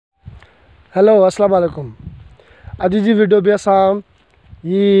Hello अस्सलाम वालेकुम। अॼु जी वीडियो बि असां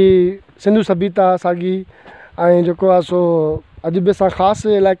ही सिंधु सबीता साॻी ऐं जेको आहे सो अॼु बि असां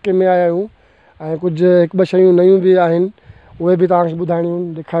ख़ासि इलाइक़े में आया आहियूं ऐं कुझु हिकु ॿ शयूं नयूं बि आहिनि उहे बि तव्हांखे ॿुधाइणियूं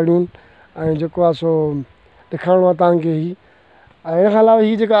ॾेखारिणियूं ऐं जेको आहे सो ॾेखारिणो आहे तव्हांखे ही। ऐं हिन खां अलावा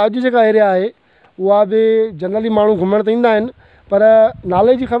हीअ जेका अॼु जेका एरिया आहे उहा बि जनरली माण्हू घुमण त ईंदा आहिनि पर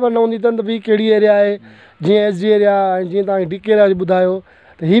नाले जी ख़बर न हूंदी अथनि त भई कहिड़ी एरिया आहे। जीअं एस जी एरिया ऐं जीअं तव्हांखे डी के एरिया ॿुधायो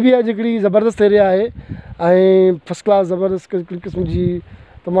त हीअ बि अॼु हिकिड़ी ज़बरदस्त एरिया आहे ऐं फस्ट क्लास ज़बरदस्त क़िस्म जी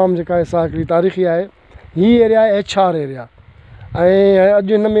तमामु जेका आहे हिकिड़ी तारीख़ी आहे। हीअ एरिया आहे एच आर एरिया ऐं अॼु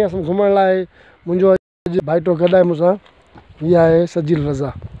हिन में असां घुमण लाइ मुंहिंजो अॼु भाइटो गॾु आहे मूंसां। हीअ आहे सजील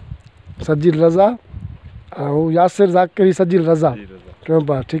रज़ा ऐं यासिर ज़ाकिरी सजील रज़ा टियों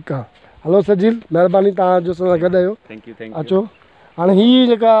पाउ। ठीकु आहे, हलो सजील महिरबानी तव्हां जो असां सां गॾु आहियो। अचो हाणे हीअ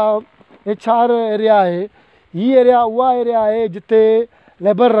जेका एच आर एरिया आहे हीअ एरिया उहा एरिया आहे जिते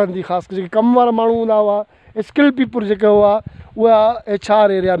लेबर रहंदी, ख़ासि करे जेके कम वारा माण्हू हूंदा हुआ स्किल्ड पीपुल जेके हुआ उहा एच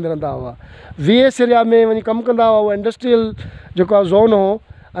आर एरिया में रहंदा हुआ। वी एस एरिया में वञी कमु कंदा हुआ, उहा इंडस्ट्रियल जेको आहे ज़ोन हो।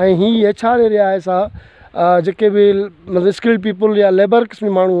 ऐं हीअ एच आर एरिया आहे सा जेके बि मतिलबु स्किल्ड पीपुल या लेबर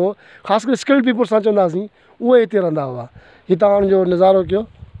क़िस्म माण्हू हो, ख़ासि करे स्किल्ड पीपुल सां चवंदासीं, उहे हिते रहंदा हुआ। हीअ तव्हांजो नज़ारो कयो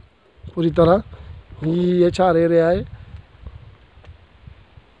पूरी तरह। हीअ एच आर एरिया आहे,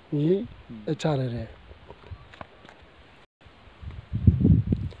 हीअ एच आर एरिया आहे।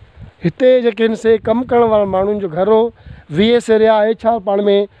 हिते जेके आहिनि से कमु करण वारा माण्हुनि जो घर हो। V S area H R पाण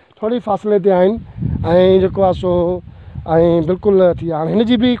में थोरी फ़ासिले ते आहिनि ऐं जेको आहे सो ऐं बिल्कुलु थी हाणे हिन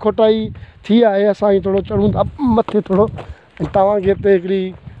जी बि खोटाई थी आहे। असां ही थोरो चढ़ूं था मथे थोरो। तव्हांखे हिते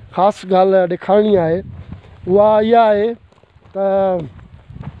हिकिड़ी ख़ासि ॻाल्हि ॾेखारणी आहे, उहा इहा आहे त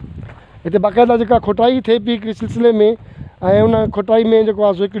हिते बाक़ाइदा जेका खोटाई थिए पई हिकिड़ी सिलसिले में ऐं उन खोटाई में जेको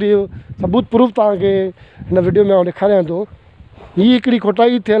आहे सो हिकिड़ी सबूत प्रूफ तव्हांखे हिन वीडियो में ॾेखारियां थो। हीअ हिकिड़ी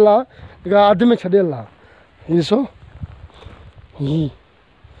खोटाई थियल आहे जेका अधु में छॾियल आहे। हीअ ॾिसो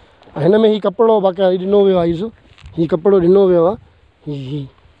हीअ हिन में हीअ कपिड़ो बाक़ाइदा ॾिनो वियो आहे। हीअ ॾिसो हीअ कपिड़ो ॾिनो वियो आहे।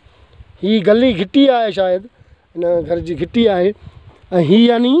 हीअ गली घिटी आहे, शायदि हिन घर जी घिटी आहे। ऐं हीअ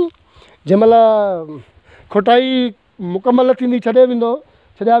यानी जंहिंमहिल खोटाई मुकमल थींदी छॾिया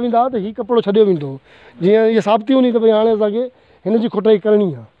वेंदा त हीअ कपिड़ो छॾियो वेंदो। जीअं इहा साबिती हूंदी त भई हाणे असांखे हिन जी खोटाई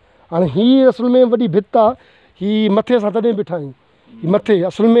करणी आहे। हाणे हीअ असुल में वॾी भित आहे। हीअ मथे असां तॾहिं बीठा आहियूं। हीअ मथे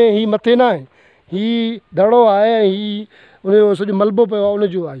असुल में हीअ मथे न आहे, हीअ दड़ो आहे ऐं हीअ उनजो सॼो मलबो पियो आहे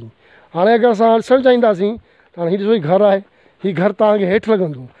उनजो आहे। हाणे अगरि असां ॾिसणु चाहींदासीं त हाणे हीअ ॾिसो हीअ घरु आहे, हीअ घरु तव्हांखे हेठि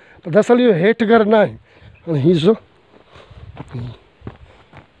लॻंदो पर दरअसल इहो हेठि घरु न आहे। हाणे हीअ ॾिसो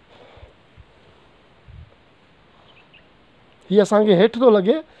हीअ असांखे हेठि थो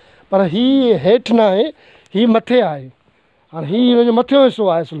लॻे पर हीअ हेठि न आहे, हीअ मथे आहे। हाणे हीअ हिनजो मथियों हिसो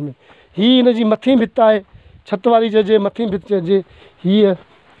आहे असुल में। हीअ हिनजी मथीं भित आहे, छत वारी चइजे, मथीं भित चइजे।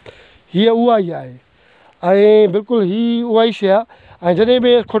 हीअ उहा ई आहे ऐं बिल्कुलु हीअ उहा ई शइ आहे। ऐं जॾहिं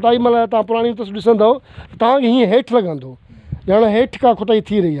बि खोटाई महिल तव्हां पुराणी तस्वीर ॾिसंदव त तव्हांखे हीअं हेठि लॻंदो ॼण हेठि का खोटाई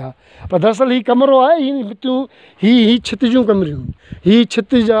थी रही आहे पर दरअसल हीअ कमिरो आहे। हीअ भितियूं हीअ छित जूं कमरियूं, हीअ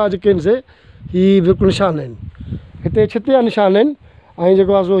छित जा जेके आहिनि से हीअ बिल्कुलु निशान आहिनि। हिते छित जा निशान आहिनि ऐं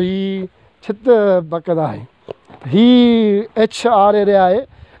जेको आहे सो हीअ छित बाक़ाइदा आहे। हीअ एच आर एरिया आहे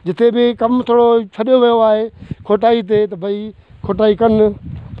जिते बि कमु थोरो छॾियो वियो आहे खोटाई ते त भई खोटाई कनि,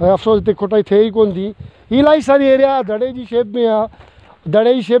 पर अफ़सोस हिते खोटाई थिए ई कोन थी। हीअ इलाही सारी एरिया दड़े जी शेप में आहे,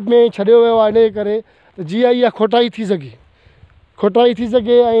 दड़े जी शेप में छॾियो वियो आहे इन करे त जीअं इहा खोटाई थी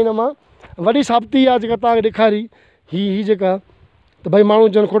सघे ऐं हिन मां वॾी साबिती आहे जेका तव्हांखे ॾेखारी हीअ जेका त भई माण्हू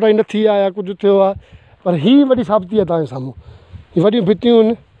जन खोटाई न थी आहे या कुझु थियो आहे, पर हीअ वॾी साबिती आहे तव्हांजे साम्हूं। हीअ वॾियूं भितियूं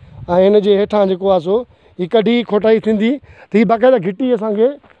आहिनि ऐं हिन जे हेठां जेको आहे सो हीअ कॾहिं खोटाई थींदी त हीअ बाक़ाइदा घिटी असांखे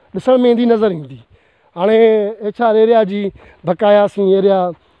ॾिसण में ईंदी, नज़र ईंदी। हाणे एच आर एरिया जी बक़ाया असीं एरिया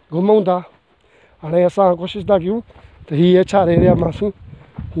घुमूं था। हाणे असां कोशिशि था कयूं त हीअ एच आर एरिया मां असीं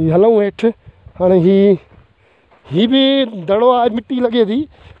हीअ हलूं हेठि। हाणे हीअ बि दड़ो आहे, मिटी लॻे थी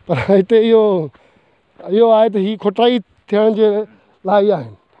पर हिते इहो आहे त हीअ खोटाई थियण जे लाइ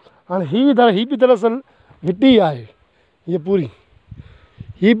आहिनि। हाणे हीअ बि दरअसल घिटी आहे। हीअ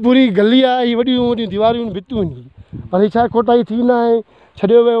पूरी गली आहे, हीअ वॾियूं वॾियूं दीवारियूं भितियूं आहिनि पर हीअ छा खोटाई थी न आहे,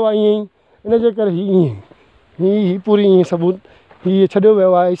 छॾियो वियो आहे ईअं ई। इन जे करे हीअ पूरी ईअं सबूत हीअ छॾियो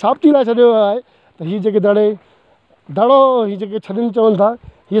वियो आहे, साबिती लाइ छॾियो वियो आहे त हीअ जेके दड़ो हीअ जेके छॾनि चवनि था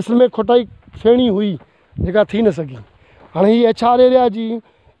हीअ असल में खोटाई थियणी हुई जेका थी न सघी। हाणे हीअ एच आर एरिया जी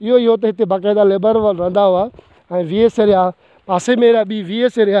इहो त हिते बाक़ाइदा लेबर रहंदा हुआ ऐं वी एस एरिया पासे में ॿी वी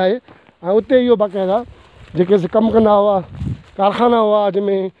एस एरिया आहे ऐं उते इहो बाक़ाइदा जेके कमु कंदा हुआ, कारखाना हुआ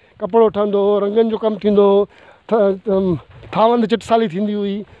जंहिंमें कपिड़ो ठहंदो हो, रंगनि जो कमु थींदो हो, थांवंद चिटसाली थींदी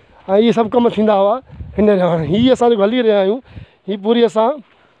हुई ऐं इहे सभु कम थींदा हुआ हिन। हाणे हीअ असां जेको हली रहिया आहियूं हीअ पूरी असां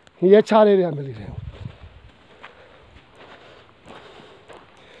ये HR एरिया मिली रहियो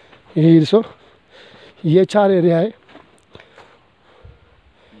ये ॾिसो ये HR एरिया आहे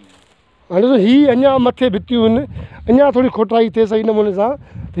हाणे ॾिसो ही अञा मथे भितियूं आहिनि अञा थोरी खोटाई थिए सही नमूने सां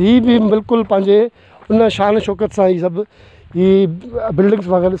त ही बि बिल्कुलु पंहिंजे उन शान शौक़त सां ही सभु ही बिल्डिंग्स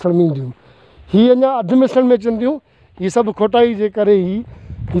वग़ैरह ॾिसण में ईंदियूं ही अञा अधु मिसण में अचनि थियूं ही सभु खोटाई जे करे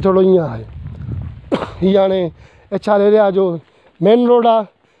ही थोरो ईअं आहे ही हाणे HR एरिया जो मेन रोड आहे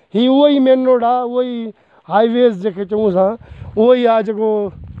ही उहो ई मेन रोड आहे उहो ई हाईवेज़ जेके चऊं असां उहो ई आहे जेको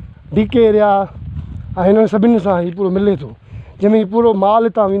DK एरिया ऐं हिननि सभिनी सां ही पूरो मिले थो जंहिंमें पूरो माल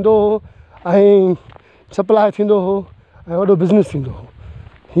हितां वेंदो हो ऐं सप्लाई थींदो हो ऐं वॾो बिज़नेस थींदो हो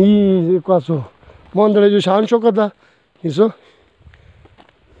ही जेको आहे सो मोहन दड़े जो शान शौक़त आहे ॾिसो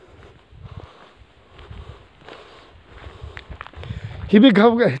ही बि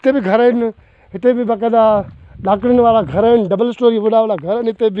हिते बि घर आहिनि हिते बि बाक़ाइदा ॾाकड़ियुनि वारा घर आहिनि डबल स्टोरी वॾा वॾा घर आहिनि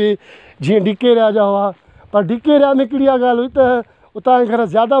हिते बि जीअं DK एरिया जा हुआ पर DK एरिया में कहिड़ी ॻाल्हि हुई त उतां जा घर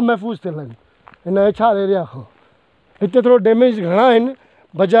ज़्यादा महफ़ूज़ थियल आहिनि हिन HR एरिया खां हिते थोरो डैमेज घणा आहिनि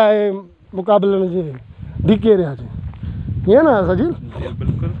बजाए मुक़ाबले जे DK एरिया जे हीअं न सजील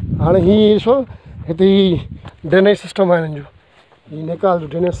हाणे हीअ ॾिसो हिते ही ड्रेनेज सिस्टम आहे हिननि जो ही निकाल जो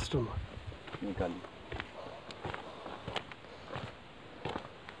ड्रेनेज सिस्टम आहे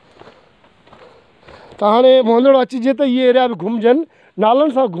त हाणे मोहनदड़ो अचिजे त इहे एरिया बि घुमिजनि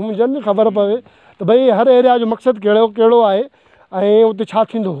नालनि सां घुमिजनि ख़बर पवे त भई हर एरिया जो मक़सदु कहिड़ो आहे ऐं उते छा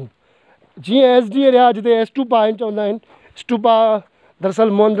थींदो हो जीअं SD एरिया जिते स्तूपा आहिनि चवंदा आहिनि स्तूपा दरअसल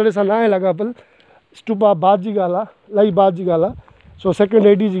मोहनदड़े सां न आहे लॻापियल स्तूपा बाद जी ॻाल्हि आहे इलाही बाद जी ॻाल्हि आहे सो सेकेंड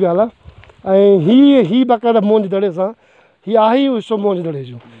AD जी ॻाल्हि आहे ऐं ही बाक़ाइदा मोहन दड़े सां ही आहे ई हिसो मोहन दड़े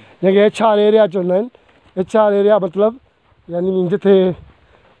जो जंहिंखे HR एरिया चवंदा आहिनि HR एरिया मतिलबु यानी जिथे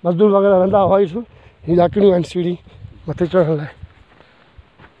मज़दूर वग़ैरह रहंदा हुआ ही ॾाकड़ियूं आहिनि सीढ़ी मथे चढ़ण लाइ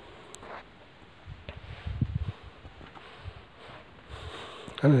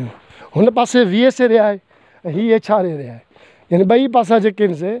हुन पासे VS एरिया आहे ऐं ही HR एरिया आहे यानी ॿई पासा जेके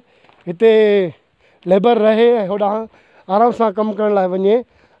आहिनि से हिते लेबर रहे ऐं होॾां आराम सां कमु करण लाइ वञे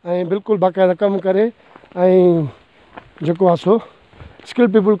ऐं बिल्कुलु बाक़ाइदा कमु करे ऐं जेको आहे सो स्किल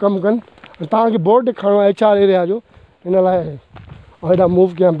पीपल कमु कनि तव्हांखे बोर्ड ॾेखारिणो आहे HR एरिया जो हिन लाइ हेॾा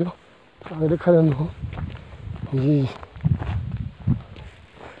मूव कयां पियो तव्हांखे ॾेखारींदो ही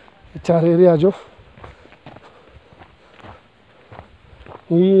HR एरिया जो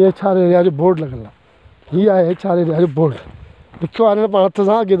ही HR एरिया जो बोर्ड लॻल आहे ही आहे HR एरिया जो बोर्ड लिखियो आहे पाण हथ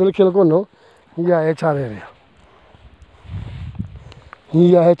सां अॻे त लिखियलु कोन हो ही आहे HR एरिया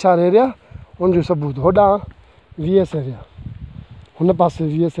ही आहे HR एरिया हुनजो सबूत होॾां VS एरिया हुन पासे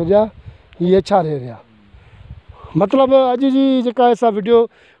VS एरिया ही HR एरिया मतिलबु अॼु जी जेका असां वीडियो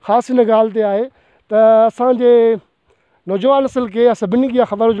ख़ासि हिन ॻाल्हि ते आहे त असांजे नौजवान नसल खे या सभिनी खे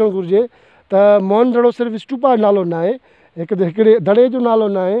ख़बर हुजणु घुरिजे त मोहन दड़ो सिर्फ़ु स्तूपा जो नालो न आहे हिकिड़े दड़े जो नालो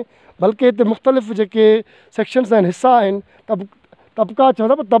न आहे बल्कि हिते मुख़्तलिफ़ जेके सेक्शन्स आहिनि हिसा आहिनि तबका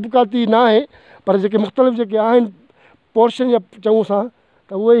चवंदा पर तबकाती न आहे पर जेके मुख़्तलिफ़ जेके आहिनि पोर्शन या चऊं असां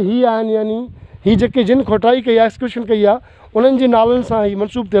त उहे ही आहिनि यानी ही जेके जिन खोटाई कई आहे एक्सक्यूशन कई आहे उन्हनि जे नालनि सां ही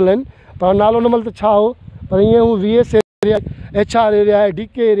मनसूब थियल आहिनि पर नालो न महिल त छा हो पर ईअं हू VS एरिया HR एरिया आहे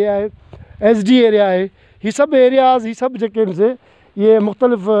DK एरिया आहे SD एरिया आहे ही सभु एरियाज़ ही सभु जेके आहिनि से इहे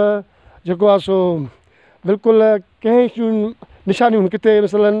मुख़्तलिफ़ जेको आहे सो बिल्कुलु कंहिं निशानियूं किथे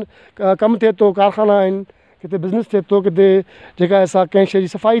मसलन कमु थिए थो कारखाना आहिनि किथे बिज़नेस थिए थो किथे जेका असां कंहिं शइ जी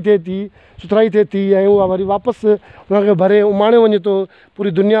सफ़ाई थिए थी सुथराई थिए थी ऐं उहा वरी वापसि उनखे भरे उमाणियो वञे थो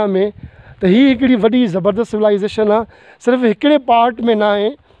पूरी दुनिया में त ही हिकिड़ी वॾी ज़बरदस्त सिविलाइज़ेशन आहे सिर्फ़ु हिकिड़े पार्ट में न आहे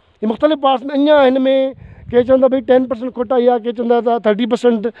ही मुख़्तलिफ़ पार्ट्स में अञा हिन में के चवंदा भई 10% खोटाई आहे के चवंदा त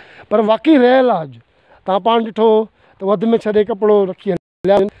 30% पर वाक़ई रहियल आहे अॼु तव्हां पाण ॾिठो त वधि में छॾे कपिड़ो रखी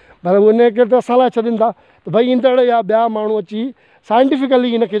हलिया आहिनि पर उन खे त असां लाइ छॾीनि था त भई ईंदड़ या ॿिया माण्हू अची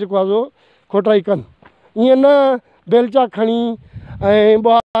साइंटिफिकली हिनखे जेको आहे सो खोटाई कनि ईअं न बेलचा खणी ऐं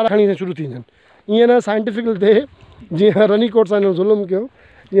ॿुहार खणी शुरू थींदा आहिनि ईअं न साइंटिफिकल थिए जीअं रनीकोट सां हिन ज़ुल्म कयो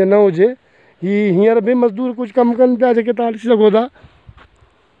ईअं न हुजे ही हींअर बि मज़दूर कुझु कमु कनि पिया जेके तव्हां ॾिसी सघो था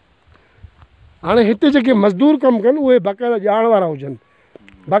हाणे हिते जेके मज़दूर कमु कनि उहे बाक़ाइदा ॼाण वारा हुजनि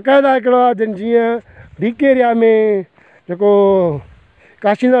बाक़ाइदा हिकिड़ा जीअं DK एरिया में जेको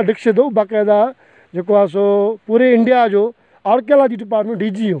काशीनाथ दीक्षित हो बाक़ाइदा जेको आहे सो पूरे इंडिया जो आर्कियोलॉजी डिपार्टमेंट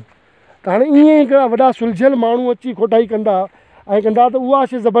DG हो त हाणे ईअं ई हिकिड़ा वॾा सुलझियल माण्हू अची खोटाई कंदा ऐं कंदा त उहा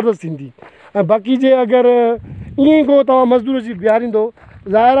शइ ज़बरदस्त थींदी ऐं बाक़ी जे अगरि ईअं ई को तव्हां मज़दूर अची बीहारींदो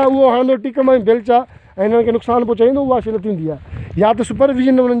ज़ाहिर आहे उहो हणंदो टिक में बेलचा ऐं हिननि खे नुक़सानु पहुचाईंदो उहा शइ न थींदी आहे या त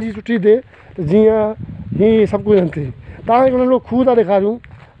सुपरविजन उन्हनि जी सुठी थिए त जीअं हीअ सभु कुझु न थिए तव्हांखे नंढो खूह था ॾेखारियूं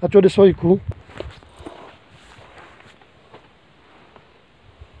अचो ॾिसो ई खूह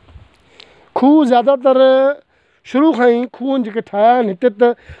खूह ज़्यादातर शुरू खां ई खूहनि जेके ठाहिया आहिनि हिते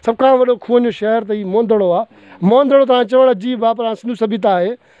त सभ खां वॾो खूहनि जो शहर त हीउ मोहनदड़ो आहे। मोहनदड़ो तव्हां चवण अजीब आहे, पर सिंधु सभ्यता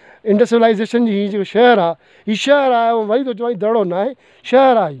आहे, इंडस सिविलाइजेशन जी जेको शहर आहे, हीउ शहर आहे। ऐं वरी थो चवां दड़ो न आहे,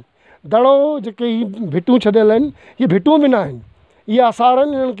 शहर आहे। दड़ो जेके ही भिटूं छॾियल आहिनि, इहे भिटूं बि न आहिनि, इहे आसार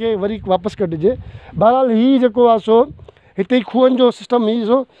आहिनि, हिननि खे वरी वापसि कढिजे। बहरहाल हीउ जेको आहे सो हिते ई खूहनि जो सिस्टम हीउ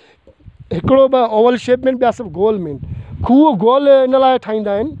ॾिसो, हिकिड़ो ॿ ओवल शेप में, ॿिया सभु गोल में। खूह गोल इन लाइ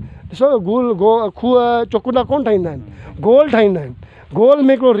ठाहींदा आहिनि, ॾिसो खूह चौकुंडा कोन ठाहींदा आहिनि, गोल ठाहींदा आहिनि। गोल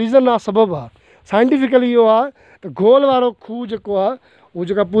में हिकिड़ो रीज़न आहे, सबबु आहे, साइंटिफिकली इहो आहे त गोल वारो खूह जेको आहे उहो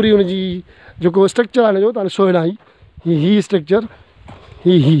जेका पूरी हुनजी जेको स्ट्रक्चर आहे हिनजो, तव्हां ॾिसो हेॾां ही स्ट्रक्चर,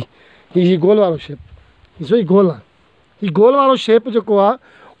 ही गोल वारो शेप, ॾिसो ही गोल आहे। ही गोल वारो शेप जेको आहे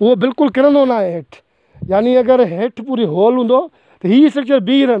उहो बिल्कुलु किरंदो न आहे हेठि, यानी अगरि हेठि पूरी होल हूंदो त हीउ स्ट्रक्चर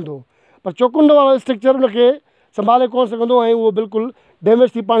बीह रहंदो, पर चौकुंड वारो स्ट्रक्चर उनखे संभाले कोन सघंदो ऐं उहो बिल्कुलु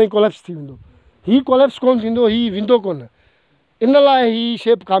डैमेज थी पाणी कोलेप्स थी वेंदो। हीउ कोलेप्स कोन थींदो, हीउ वेंदो कोन, इन लाइ हीउ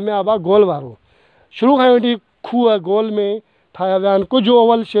शेप कामयाबु आहे गोल वारो। शुरू खां वठी खूह गोल में ठाहिया विया आहिनि, कुझु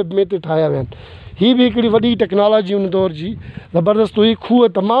ओवल शेप में ठाहिया विया आहिनि। हीअ बि हिकिड़ी वॾी टेक्नोलॉजी उन दौर जी ज़बरदस्त हुई। खूह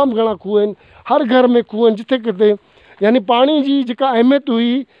तमामु घणा खूह आहिनि, हर घर में खूह आहिनि, जिते किथे, यानी पाणी जी जेका अहमियत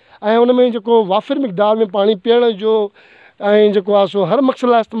हुई ऐं उन में जेको वाफ़िर मिक़दार में पाणी पीअण जो ऐं जेको आहे सो हर मक़सद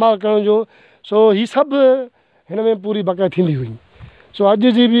लाइ इस्तेमालु करण जो, सो हीअ सभु हिन में पूरी बक़ाया थींदी हुई। सो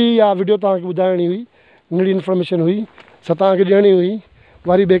अॼु जी बि इहा वीडियो तव्हांखे ॿुधाइणी हुई, नंढी इंफॉर्मेशन हुई, सा तव्हांखे ॾियणी हुई।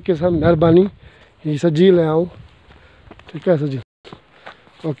 वरी ॿिए कंहिं सां महिरबानी, हीअ सजी लाइ आऊं, ठीकु आहे सजी,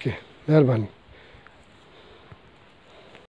 ओके, महिरबानी।